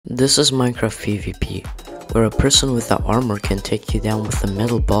This is Minecraft PvP, where a person without armor can take you down with a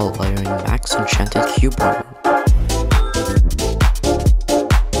metal ball while you're in max enchanted cube armor.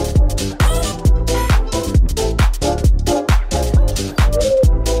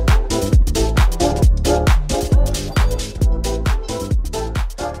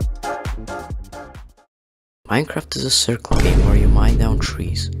 Minecraft is a circle game where you mine down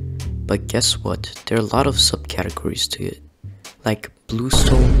trees, but guess what, there are a lot of subcategories to it, like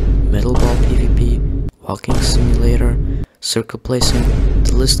bluestone, metal ball PvP, walking simulator, circle placing,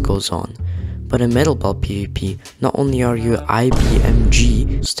 the list goes on. But in metal ball PvP, not only are you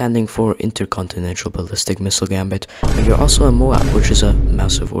IBMG, standing for Intercontinental Ballistic Missile Gambit, but you're also a Moab, which is a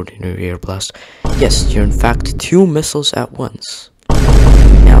massive ordinary air blast. Yes, you're in fact 2 missiles at once.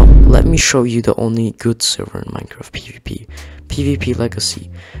 Now, let me show you the only good server in Minecraft PvP, PvP Legacy.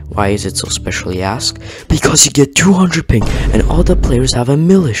 Why is it so special, you ask? Because you get 200 ping and all the players have a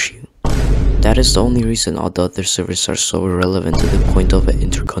mill issue. That is the only reason all the other servers are so irrelevant to the point of an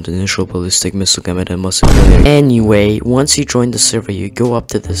Intercontinental Ballistic Missile Gambit and multiplayer. Anyway, once you join the server, you go up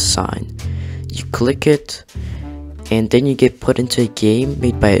to this sign, you click it, and then you get put into a game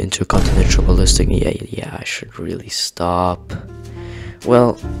made by Intercontinental Ballistic. Yeah, I should really stop.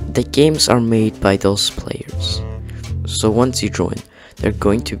 Well, the games are made by those players. So once you join, they're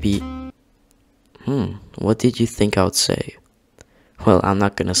going to be... what did you think I would say? Well, I'm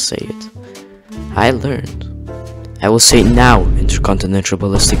not gonna say it. I learned. I will say it now, Intercontinental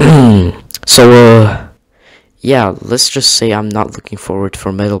Ballistic. Yeah, let's just say I'm not looking forward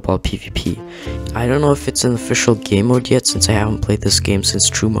for Metal Ball PvP. I don't know if it's an official game mode yet, since I haven't played this game since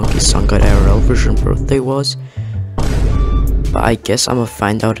True Monkey's Sun God IRL version birthday was. But I guess I'm gonna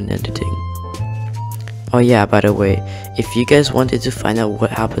find out in editing. Oh yeah, by the way, if you guys wanted to find out what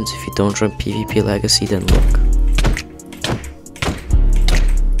happens if you don't join PvP Legacy, then look.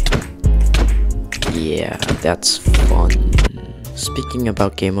 Yeah, that's fun. Speaking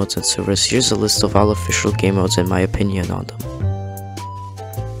about game modes and servers, here's a list of all official game modes and my opinion on them.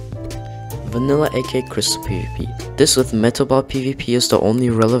 Vanilla aka Crystal PvP. This with Metal Ball PvP is the only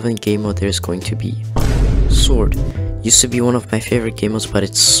relevant game mode there is going to be. Sword. Used to be one of my favorite game modes, but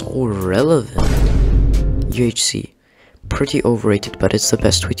it's so relevant. UHC. Pretty overrated, but it's the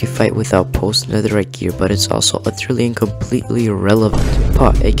best way to fight without post netherite gear, but it's also utterly and completely irrelevant.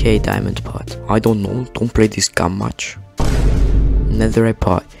 Pot, aka Diamond Pot. I don't know, don't play this game much. Netherite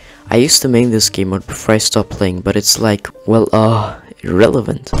Pot. I used to main this game mode before I stopped playing, but it's like, well,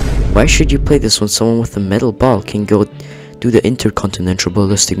 irrelevant. Why should you play this when someone with a metal ball can go do the Intercontinental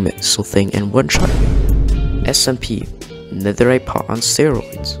Ballistic Missile thing and one-shot you? SMP, Netherite Pot on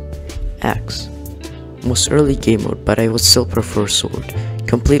steroids. Axe. Most early game mode, but I would still prefer Sword.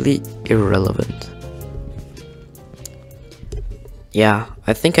 Completely irrelevant. Yeah,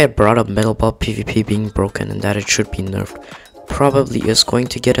 I think I brought up Metal Ball PvP being broken and that it should be nerfed. Probably is going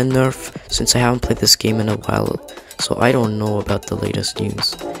to get a nerf, since I haven't played this game in a while, so I don't know about the latest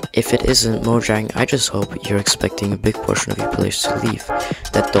news. If it isn't Mojang, I just hope you're expecting a big portion of your players to leave,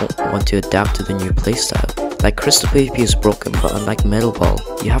 that don't want to adapt to the new playstyle. Like Crystal PvP is broken, but unlike Metal Ball,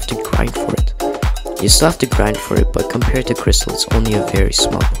 you have to grind for it. You still have to grind for it, but compared to Crystal, it's only a very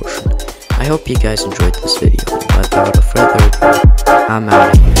small portion. I hope you guys enjoyed this video, but without further ado, I'm out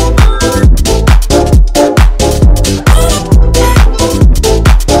of here.